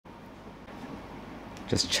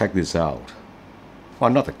Just check this out. Well,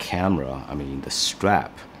 not the camera, I mean the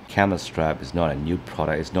strap. Camera strap is not a new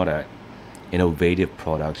product, it's not a innovative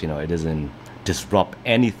product, it doesn't disrupt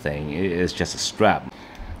anything, it's just a strap.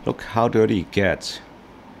 Look how dirty it gets.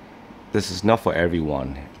 This is not for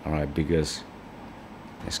everyone, alright, because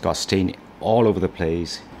it's got stain all over the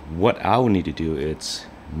place. What I will need to do is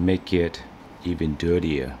make it even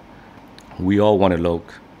dirtier. We all want to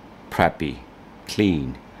look preppy,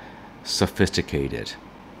 clean, sophisticated.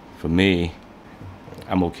 For me,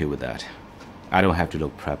 I'm okay with that. I don't have to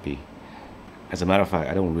look preppy. As a matter of fact,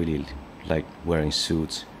 I don't really like wearing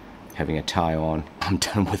suits, having a tie on. I'm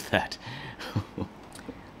done with that.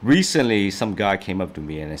 Recently, some guy came up to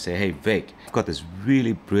me and I said, "Hey Vic, I've got this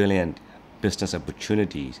really brilliant business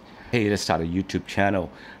opportunities. Hey, let's start a YouTube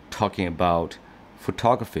channel talking about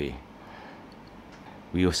photography.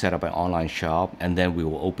 We will set up an online shop and then we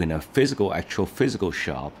will open a actual physical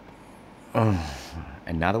shop."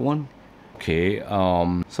 Another one? Okay,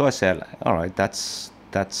 so I said, all right, that's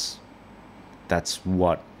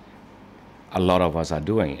what a lot of us are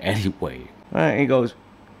doing anyway. And he goes,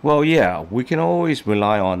 well, yeah, we can always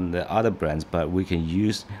rely on the other brands, but we can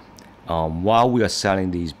use, while we are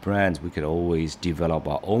selling these brands, we can always develop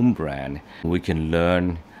our own brand. We can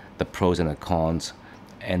learn the pros and the cons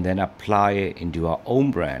and then apply it into our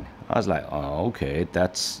own brand. I was like, oh, okay,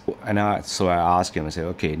 so I asked him, I said,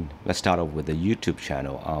 okay, let's start off with the YouTube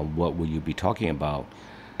channel. What will you be talking about?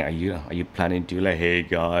 Are you planning to, like, hey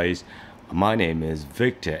guys, my name is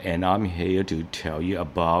Victor and I'm here to tell you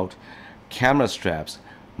about camera straps.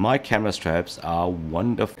 My camera straps are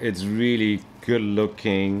wonderful. It's really good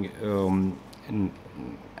looking.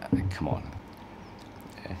 Come on.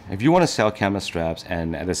 If you want to sell camera straps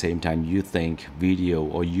and at the same time you think video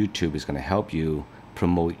or YouTube is going to help you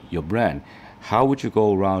promote your brand, how would you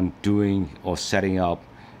go around doing or setting up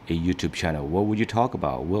a YouTube channel? What would you talk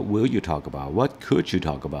about? What will you talk about? What could you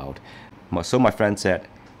talk about? So my friend said,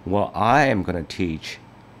 well, I am going to teach,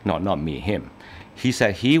 not me, him. He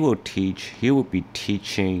said he will be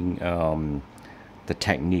teaching the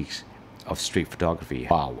techniques of street photography.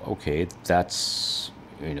 Wow, okay, that's.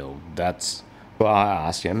 So I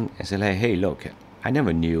asked him, I said, hey, look, I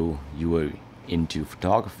never knew you were into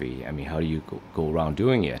photography. I mean, how do you go around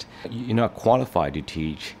doing it? You're not qualified to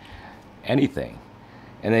teach anything.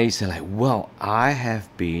 And then he said, like, well, I have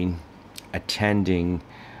been attending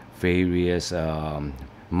various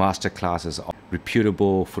master classes of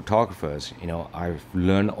reputable photographers. I've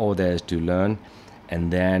learned all there is to learn,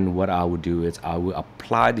 and then what I would do is I will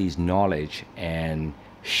apply these knowledge and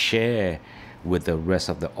share with the rest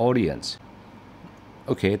of the audience.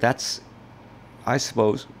 Okay, I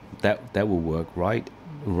suppose that will work, right?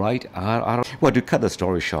 I don't. Well, to cut the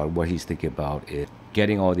story short, what he's thinking about is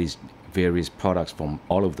getting all these various products from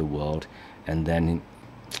all over the world and then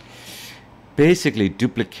basically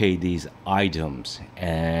duplicate these items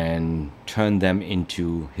and turn them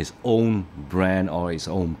into his own brand or his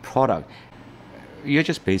own product. You're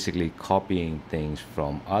just basically copying things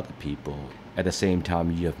from other people. At the same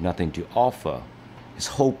time, you have nothing to offer. His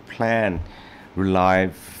whole plan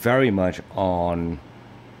relied very much on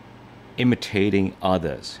imitating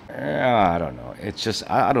others. I don't know. It's just,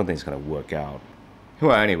 I don't think it's going to work out.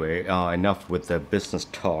 Well, anyway, enough with the business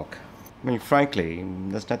talk. I mean, frankly,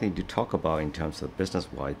 there's nothing to talk about in terms of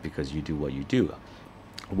business-wise because you do what you do.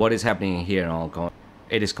 What is happening here in Hong Kong,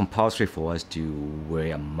 it is compulsory for us to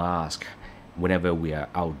wear a mask whenever we are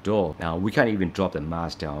outdoor. Now, we can't even drop the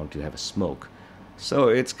mask down to have a smoke. So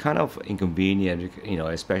it's kind of inconvenient,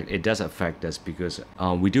 especially it does affect us because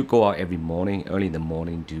we do go out every morning, early in the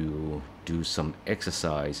morning to do some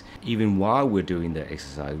exercise. Even while we're doing the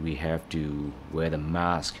exercise, we have to wear the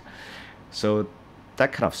mask. So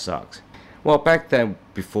that kind of sucks. Well, back then,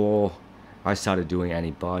 before I started doing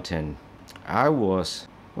any bartend, I was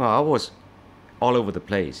all over the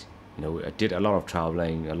place. I did a lot of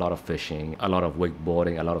traveling, a lot of fishing, a lot of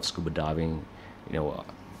wakeboarding, a lot of scuba diving.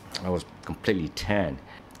 I was completely tan.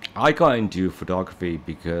 I got into photography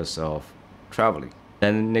because of traveling.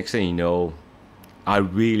 Then next thing you know, I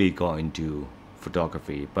really got into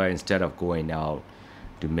photography. But instead of going out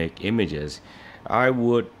to make images, I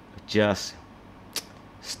would just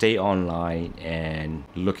stay online and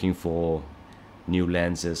looking for new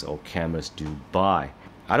lenses or cameras to buy.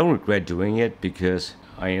 I don't regret doing it because,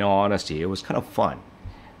 in all honesty, it was kind of fun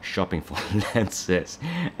shopping for lenses.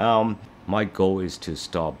 My goal is to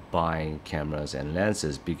stop buying cameras and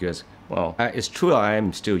lenses because, well, it's true I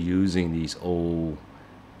am still using these old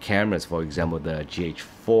cameras, for example, the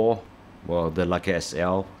GH4, well, the Leica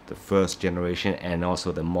SL, the first generation, and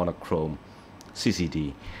also the monochrome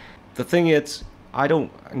CCD. The thing is, I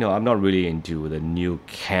don't, I'm not really into the new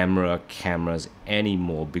cameras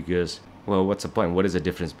anymore because, well, what's the point? What is the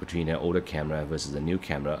difference between an older camera versus a new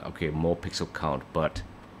camera? Okay, more pixel count, but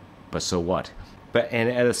so what? But and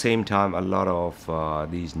at the same time, a lot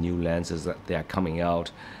of these new lenses that they are coming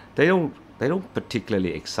out, they don't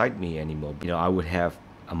particularly excite me anymore. I would have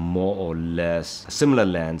a more or less similar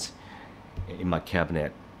lens in my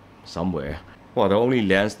cabinet somewhere. Well, the only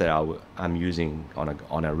lens that I'm using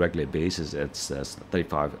on a regular basis, it's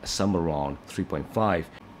 35 Summron 3.5.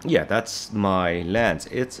 Yeah, that's my lens.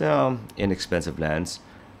 It's inexpensive lens.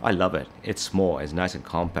 I love it. It's small, it's nice and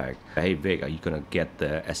compact. Hey Vic, are you gonna get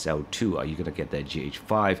the SL2? Are you gonna get the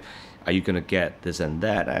GH5? Are you gonna get this and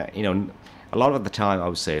that? A lot of the time I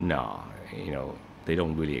would say, no, they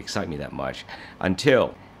don't really excite me that much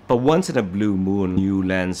but once in a blue moon, new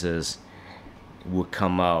lenses will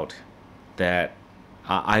come out that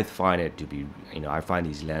I find it to be, I find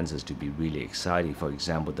these lenses to be really exciting. For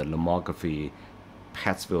example, the Lomography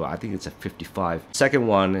Patsville, I think it's a 55. Second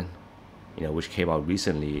one, which came out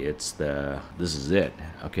recently, this is it,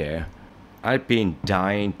 okay? I've been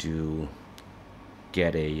dying to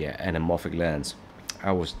get a anamorphic lens.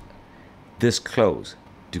 I was this close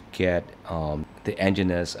to get the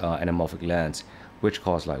Engineer's anamorphic lens, which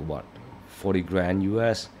costs like what, 40 grand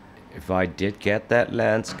US. If I did get that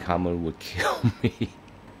lens, Carmen would kill me.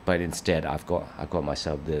 But instead, I got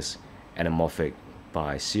myself this anamorphic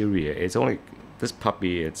by Sirui. It's only, this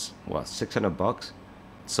puppy, it's what, 600 bucks?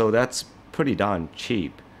 So that's pretty darn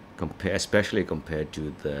cheap, especially compared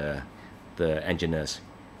to the Engineer's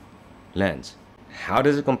lens. How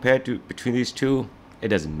does it compare to between these two? It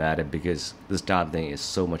doesn't matter because this darn thing is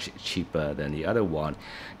so much cheaper than the other one.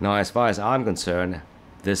 Now, as far as I'm concerned,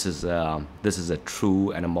 this is a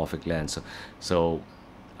true anamorphic lens, so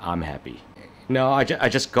I'm happy. Now, I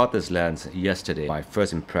just got this lens yesterday. My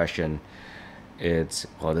first impression, this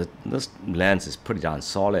lens is pretty darn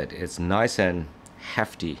solid. It's nice and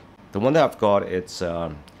hefty. The one that I've got, it's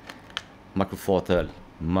Micro Four Third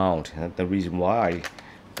mount. And the reason why I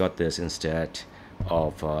got this instead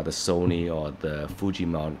of the Sony or the Fuji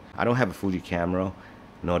mount, I don't have a Fuji camera,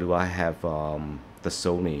 nor do I have the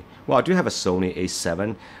Sony. Well, I do have a Sony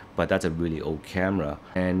A7, but that's a really old camera,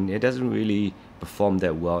 and it doesn't really perform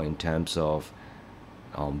that well in terms of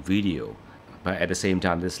video. But at the same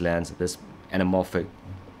time, this lens, this anamorphic,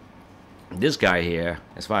 this guy here,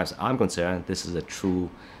 as far as I'm concerned, this is a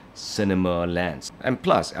true cinema lens. And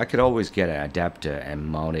plus, I could always get an adapter and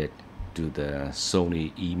mount it to the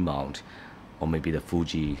Sony E mount, or maybe the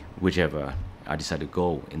Fuji, whichever I decide to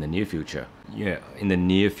go in the near future. Yeah, in the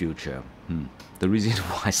near future. The reason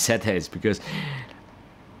why I said that is because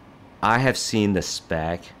I have seen the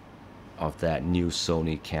spec of that new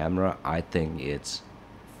Sony camera. I think it's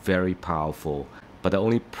very powerful, but the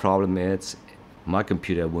only problem is my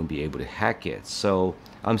computer won't be able to hack it. So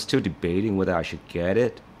I'm still debating whether I should get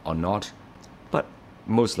it or not, but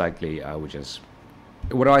most likely I would just...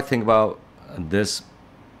 What do I think about this?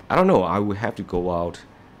 I don't know. I would have to go out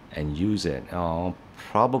and use it.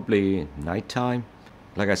 Probably nighttime.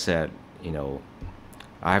 Like I said,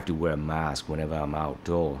 I have to wear a mask whenever I'm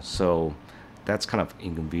outdoors, so that's kind of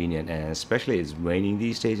inconvenient, and especially it's raining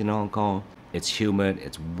these days in Hong Kong. It's humid,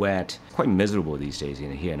 it's wet, quite miserable these days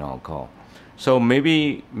here in Hong Kong. So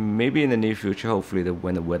maybe in the near future, hopefully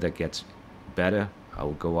when the weather gets better, I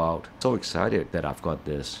will go out. So excited that I've got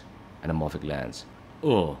this anamorphic lens.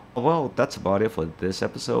 Oh, well, that's about it for this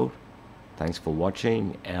episode. Thanks for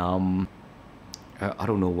watching. I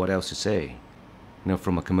don't know what else to say.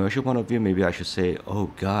 From a commercial point of view, maybe I should say,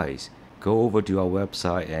 oh guys, go over to our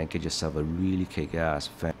website and get yourself a really kick-ass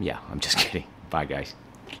fan. Yeah, I'm just kidding. Bye guys.